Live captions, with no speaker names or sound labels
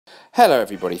Hello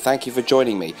everybody, thank you for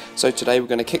joining me. So today we're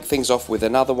going to kick things off with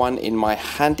another one in my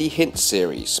Handy Hints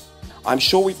series. I'm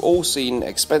sure we've all seen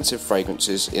expensive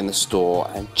fragrances in the store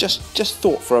and just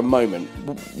thought for a moment,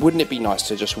 wouldn't it be nice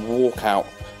to just walk out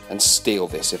and steal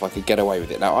this if I could get away with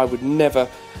it? Now, I would never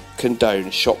condone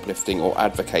shoplifting or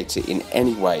advocate it in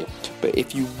any way, but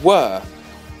if you were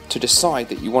to decide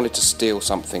that you wanted to steal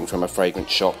something from a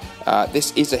fragrance shop,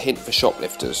 this is a hint for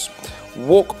shoplifters.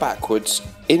 Walk backwards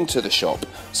into the shop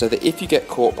so that if you get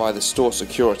caught by the store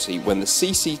security, when the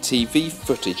CCTV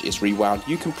footage is rewound,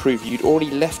 you can prove you'd already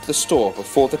left the store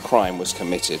before the crime was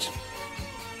committed.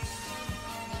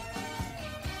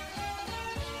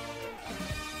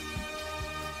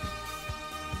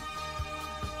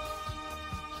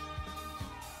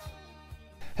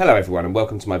 Hello everyone and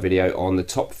welcome to my video on the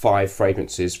top 5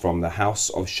 fragrances from the House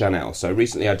of Chanel. So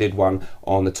recently I did one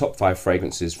on the top 5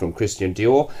 fragrances from Christian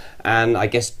Dior, and I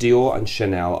guess Dior and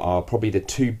Chanel are probably the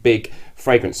two big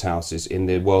fragrance houses in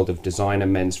the world of designer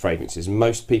men's fragrances.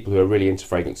 Most people who are really into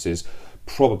fragrances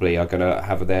probably are going to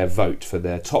have their vote for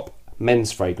their top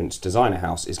men's fragrance designer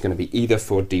house is going to be either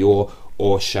for Dior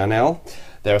or Chanel.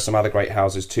 There are some other great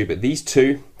houses too, but these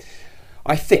two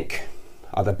I think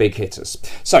are the big hitters.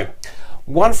 So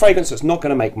one fragrance that's not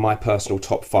going to make my personal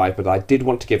top 5, but I did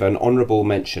want to give an honourable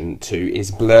mention to,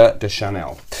 is Bleu de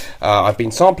Chanel. I've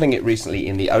been sampling it recently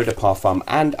in the Eau de Parfum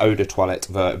and Eau de Toilette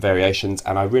variations,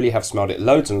 and I really have smelled it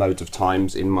loads and loads of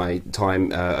times in my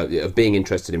time of being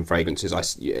interested in fragrances. I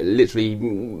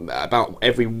literally, about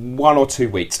every 1 or 2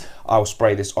 weeks, I'll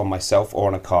spray this on myself or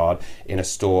on a card in a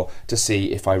store to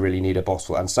see if I really need a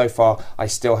bottle, and so far I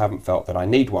still haven't felt that I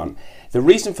need one. The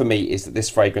reason for me is that this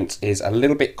fragrance is a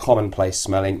little bit commonplace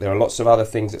smelling. There are lots of other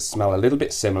things that smell a little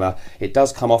bit similar. It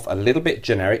does come off a little bit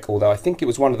generic, although I think it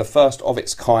was one of the first of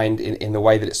its kind in the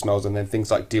way that it smells, and then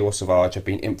things like Dior Sauvage have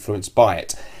been influenced by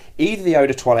it. Either the Eau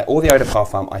de Toilette or the Eau de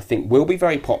Parfum I think will be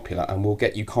very popular and will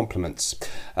get you compliments.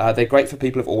 They're great for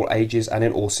people of all ages and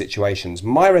in all situations.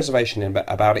 My reservation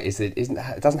about it is that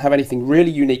it doesn't have anything really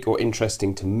unique or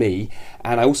interesting to me,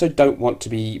 and I also don't want to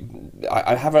be...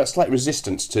 I have a slight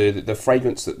resistance to the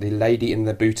fragrance that the lady in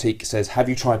the boutique says, "Have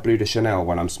you tried Bleu de Chanel?"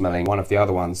 when I'm smelling one of the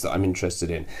other ones that I'm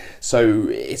interested in. So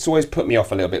it's always put me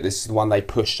off a little bit. This is the one they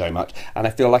push so much, and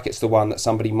I feel like it's the one that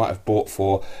somebody might have bought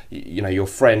for, you know, your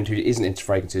friend who isn't into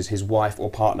fragrances. His wife or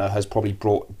partner has probably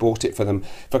bought it for them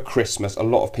for Christmas. A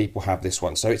lot of people have this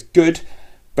one, so it's good,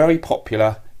 very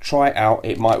popular. Try it out,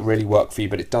 it might really work for you,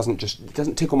 but it doesn't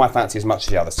tickle my fancy as much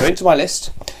as the others. So into my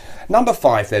list, number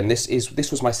 5 then. This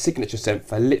was my signature scent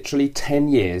for literally 10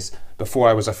 years before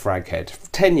I was a frag head.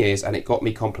 10 years, and it got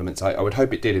me compliments. I would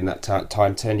hope it did in that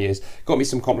time. 10 years got me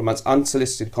some compliments,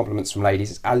 unsolicited compliments from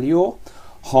ladies. It's Allure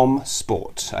Homme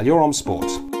Sport. Allure Homme Sport.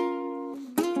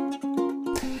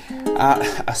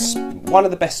 One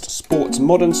of the best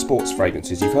modern sports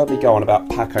fragrances. You've heard me go on about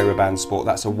Paco Rabanne Sport.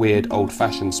 That's a weird,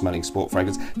 old-fashioned smelling sport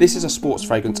fragrance. This is a sports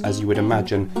fragrance as you would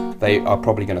imagine they are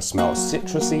probably going to smell.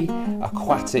 Citrusy,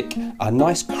 aquatic, a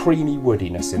nice creamy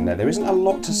woodiness in there. There isn't a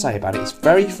lot to say about it. It's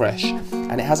very fresh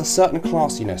and it has a certain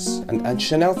classiness. And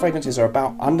Chanel fragrances are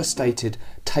about understated,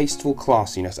 tasteful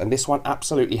classiness, and this one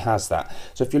absolutely has that.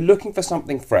 So if you're looking for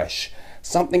something fresh,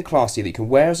 something classy that you can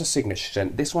wear as a signature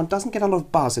scent, this one doesn't get a lot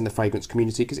of buzz in the fragrance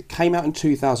community because it came out in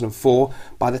 2004.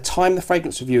 By the time the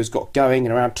fragrance reviewers got going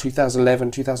in around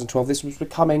 2011, 2012, this was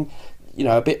becoming, you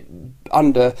know, a bit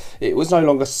under, it was no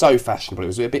longer so fashionable. It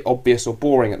was a bit obvious or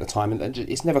boring at the time, and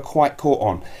it's never quite caught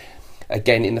on.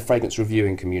 Again, in the fragrance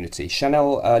reviewing community.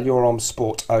 Chanel Allure Homme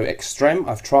Sport Eau Extreme,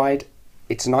 I've tried.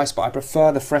 It's nice, but I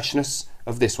prefer the freshness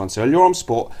of this one. So Allure Homme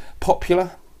Sport,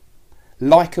 popular,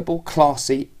 likeable,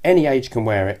 classy, any age can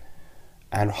wear it,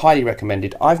 and highly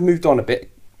recommended. I've moved on a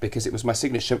bit because it was my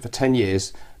signature scent for 10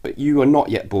 years, but you are not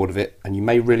yet bored of it and you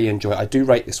may really enjoy it. I do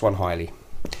rate this one highly.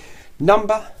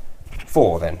 Number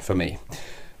 4 then for me.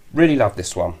 Really love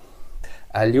this one.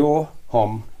 Allure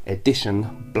Homme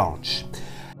Edition Blanche.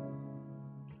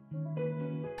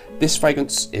 This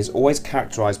fragrance is always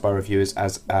characterised by reviewers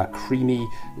as a creamy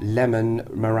lemon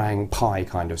meringue pie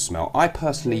kind of smell. I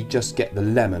personally just get the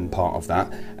lemon part of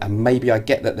that, and maybe I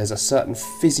get that there's a certain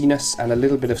fizziness and a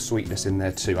little bit of sweetness in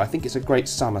there too. I think it's a great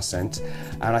summer scent,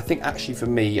 and I think actually for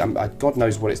me, God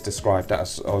knows what it's described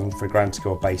as on Fragrantica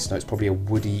or base notes, probably a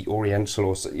woody oriental,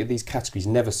 or these categories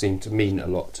never seem to mean a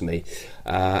lot to me,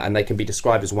 and they can be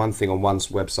described as one thing on one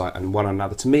website and one on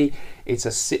another. To me, It's a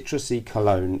citrusy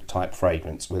cologne type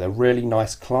fragrance with a really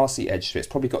nice classy edge to it. It's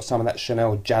probably got some of that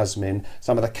Chanel jasmine,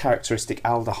 some of the characteristic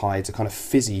aldehydes, a kind of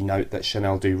fizzy note that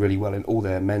Chanel do really well in all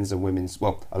their men's and women's,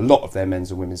 well, a lot of their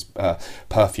men's and women's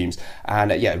perfumes.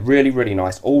 And yeah, really, really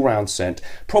nice all-round scent.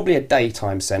 Probably a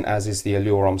daytime scent, as is the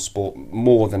Allure Homme Sport,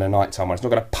 more than a nighttime one. It's not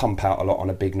going to pump out a lot on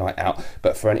a big night out,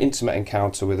 but for an intimate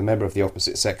encounter with a member of the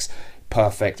opposite sex,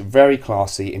 perfect. Very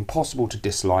classy, impossible to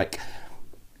dislike.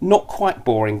 Not quite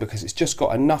boring because it's just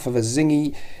got enough of a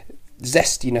zingy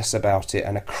zestiness about it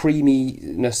and a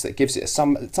creaminess that gives it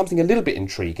something a little bit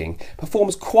intriguing.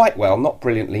 Performs quite well, not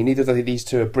brilliantly. Neither of these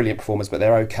two are brilliant performers, but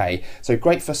they're okay. So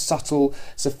great for subtle,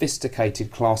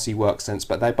 sophisticated, classy work scents,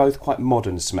 but they're both quite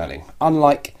modern smelling,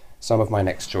 unlike some of my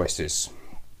next choices.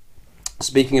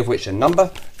 Speaking of which, number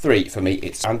 3 for me,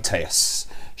 it's Antaeus.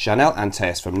 Chanel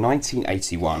Antaeus from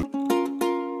 1981.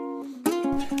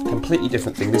 Completely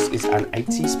different thing. This is an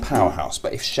 80s powerhouse,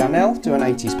 but if Chanel do an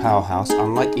 80s powerhouse,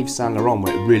 unlike Yves Saint Laurent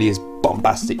where it really is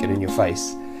bombastic and in your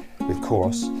face with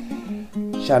Chorus,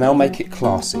 Chanel make it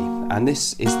classy, and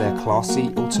this is their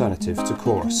classy alternative to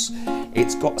Chorus.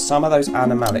 It's got some of those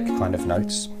animalic kind of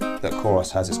notes that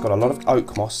Chorus has. It's got a lot of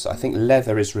oak moss. I think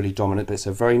leather is really dominant, but it's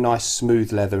a very nice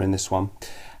smooth leather in this one.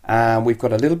 And we've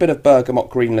got a little bit of bergamot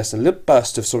greenness, a little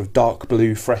burst of sort of dark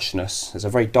blue freshness. It's a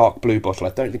very dark blue bottle.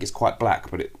 I don't think it's quite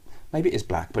black, but maybe it is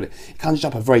black, but it conjures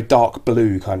up a very dark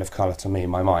blue kind of colour to me in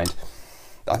my mind.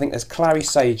 I think there's clary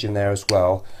sage in there as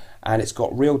well, and it's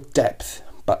got real depth,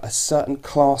 but a certain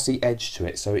classy edge to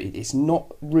it. So it's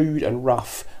not rude and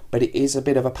rough, but it is a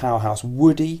bit of a powerhouse.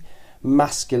 Woody,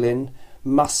 masculine,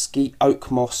 musky,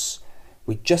 oak moss,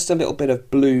 with just a little bit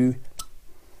of blue,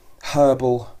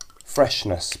 herbal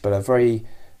freshness, but a very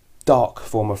dark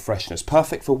form of freshness.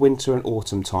 Perfect for winter and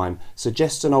autumn time.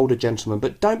 Suggests an older gentleman,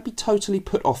 but don't be totally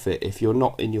put off it if you're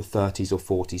not in your 30s or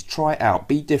 40s. Try it out,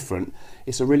 be different.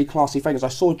 It's a really classy fragrance. I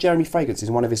saw Jeremy Fragrance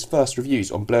in one of his first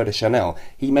reviews on Bleu de Chanel.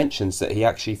 He mentions that he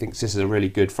actually thinks this is a really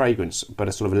good fragrance, but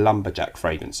a sort of a lumberjack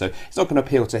fragrance. So it's not going to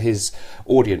appeal to his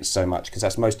audience so much because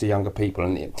that's mostly younger people,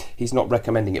 and he's not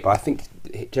recommending it. But I think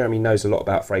Jeremy knows a lot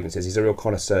about fragrances. He's a real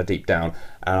connoisseur deep down,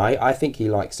 and I think he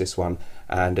likes this one.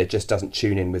 And it just doesn't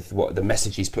tune in with what the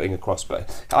message he's putting across.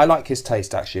 But I like his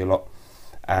taste actually a lot.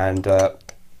 And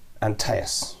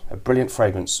Antaeus, a brilliant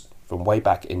fragrance from way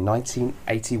back in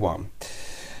 1981.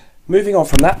 Moving on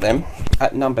from that then,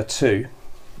 at number 2,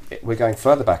 we're going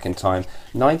further back in time.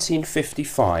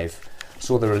 1955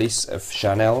 saw the release of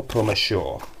Chanel Pour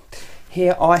Monsieur.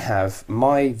 Here I have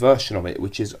my version of it,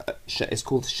 which is it's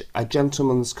called A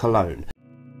Gentleman's Cologne.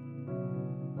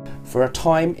 For a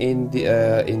time in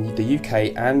the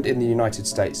UK and in the United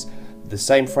States, the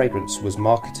same fragrance was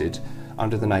marketed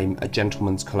under the name A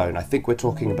Gentleman's Cologne. I think we're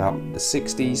talking about the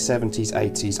 60s, 70s,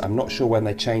 80s. I'm not sure when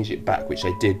they changed it back, which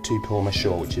they did, to Pour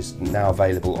Monsieur, which is now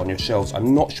available on your shelves.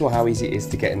 I'm not sure how easy it is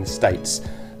to get in the States.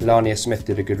 Lania Smith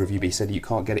did a good review, but he said you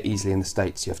can't get it easily in the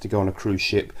States. You have to go on a cruise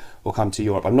ship or come to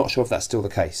Europe. I'm not sure if that's still the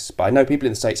case, but I know people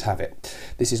in the States have it.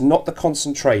 This is not the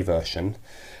concentrate version.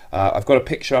 I've got a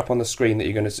picture up on the screen that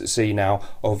you're going to see now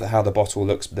of how the bottle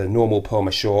looks, the normal Pour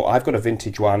Monsieur. I've got a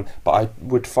vintage one, but I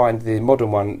would find the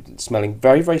modern one smelling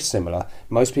very, very similar.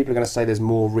 Most people are going to say there's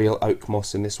more real oak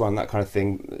moss in this one, that kind of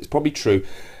thing. It's probably true.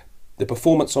 The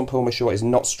performance on Pour Monsieur is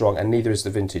not strong, and neither is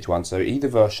the vintage one. So either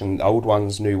version, old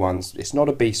ones, new ones, it's not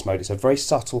a beast mode. It's a very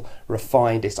subtle,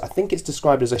 refined. I think it's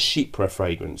described as a chypre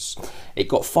fragrance. It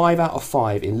got 5 out of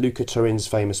 5 in Luca Turin's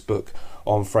famous book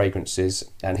on fragrances,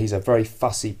 and he's a very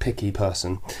fussy, picky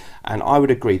person. And I would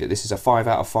agree that this is a 5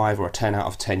 out of 5 or a 10 out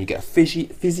of 10. You get a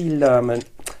fizzy lemon.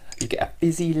 You get a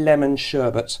fizzy lemon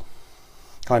sherbet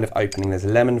kind of opening. There's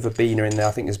lemon verbena in there.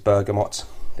 I think there's bergamot.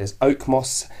 There's oak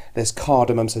moss, there's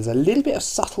cardamom, so there's a little bit of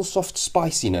subtle soft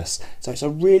spiciness. So it's a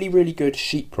really, really good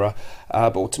chypre,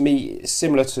 but to me,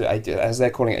 similar to, as they're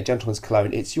calling it, a gentleman's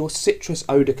cologne, it's your citrus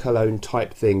eau de cologne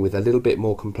type thing with a little bit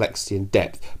more complexity and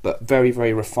depth, but very,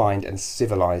 very refined and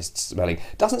civilized smelling.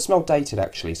 Doesn't smell dated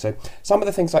actually, so some of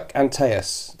the things like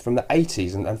Antaeus from the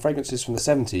 80s and fragrances from the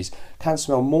 70s can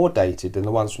smell more dated than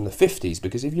the ones from the 50s,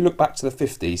 because if you look back to the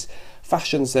 50s,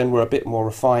 fashions then were a bit more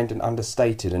refined and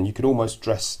understated, and you could almost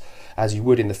dress as you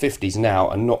would in the 50s now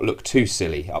and not look too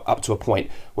silly up to a point,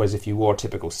 whereas if you wore a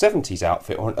typical 70s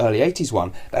outfit or an early 80s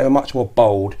one, they were much more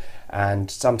bold,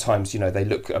 and sometimes, you know, they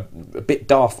look a bit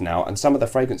daft now, and some of the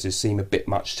fragrances seem a bit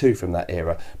much too from that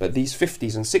era. But these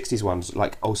 50s and 60s ones,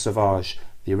 like Eau Sauvage,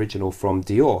 the original from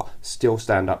Dior, still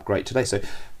stand up great today. So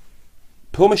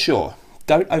Pour Monsieur,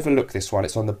 don't overlook this one.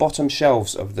 It's on the bottom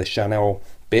shelves of the Chanel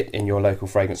bit in your local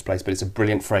fragrance place, but it's a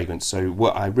brilliant fragrance. So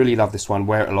I really love this one,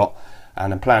 wear it a lot,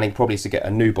 and I'm planning probably to get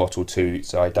a new bottle too,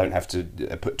 so I don't have to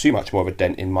put too much more of a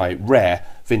dent in my rare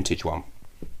vintage one.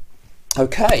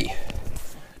 Okay,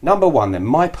 number one then,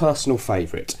 my personal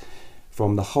favourite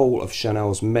from the whole of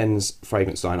Chanel's men's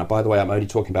fragrance line. Now, by the way, I'm only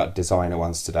talking about designer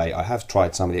ones today. I have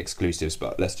tried some of the exclusives,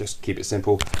 but let's just keep it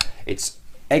simple. It's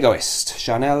Egoist,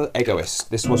 Chanel Egoist.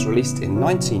 This was released in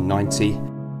 1990.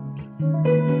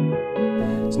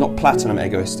 It's not Platinum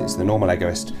Egoist, it's the normal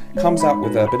Egoist. Comes out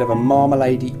with a bit of a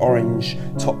marmalade-y orange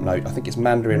top note. I think it's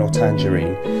mandarin or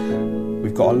tangerine.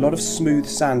 We've got a lot of smooth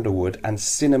sandalwood and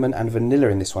cinnamon and vanilla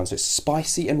in this one, so it's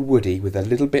spicy and woody with a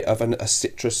little bit of a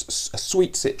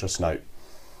sweet citrus note.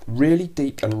 Really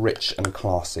deep and rich and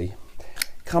classy.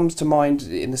 Comes to mind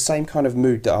in the same kind of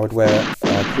mood that I would wear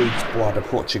Cruz Bois de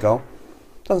Portugal.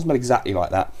 Doesn't smell exactly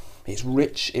like that. It's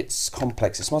rich, it's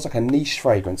complex, it smells like a niche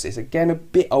fragrance. It's again a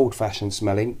bit old-fashioned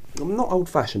smelling. Not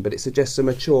old-fashioned, but it suggests a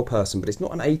mature person, but it's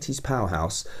not an 80s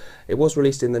powerhouse. It was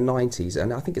released in the 90s,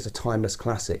 and I think it's a timeless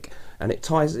classic. And it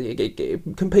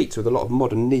competes with a lot of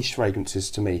modern niche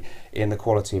fragrances to me in the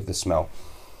quality of the smell.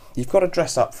 You've got to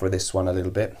dress up for this one a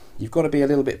little bit. You've got to be a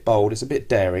little bit bold. It's a bit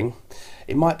daring.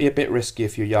 It might be a bit risky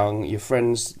if you're young. Your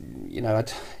friends, you know,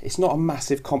 it's not a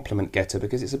massive compliment getter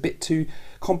because it's a bit too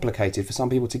complicated for some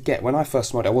people to get. When I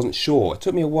first smelled it, I wasn't sure. It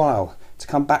took me a while to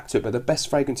come back to it, but the best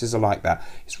fragrances are like that.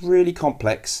 It's really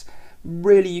complex.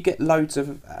 Really, you get loads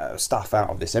of stuff out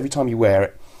of this. Every time you wear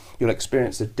it, you'll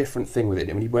experience a different thing with it.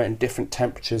 And when you wear it in different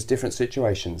temperatures, different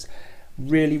situations.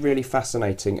 Really, really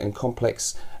fascinating and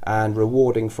complex and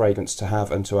rewarding fragrance to have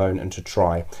and to own and to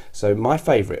try. So my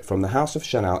favourite from the House of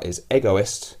Chanel is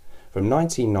Egoist from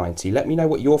 1990. Let me know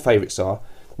what your favourites are.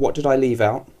 What did I leave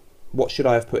out? What should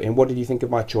I have put in? What did you think of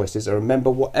my choices? And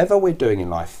remember, whatever we're doing in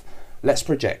life, let's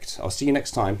project. I'll see you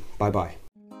next time. Bye bye.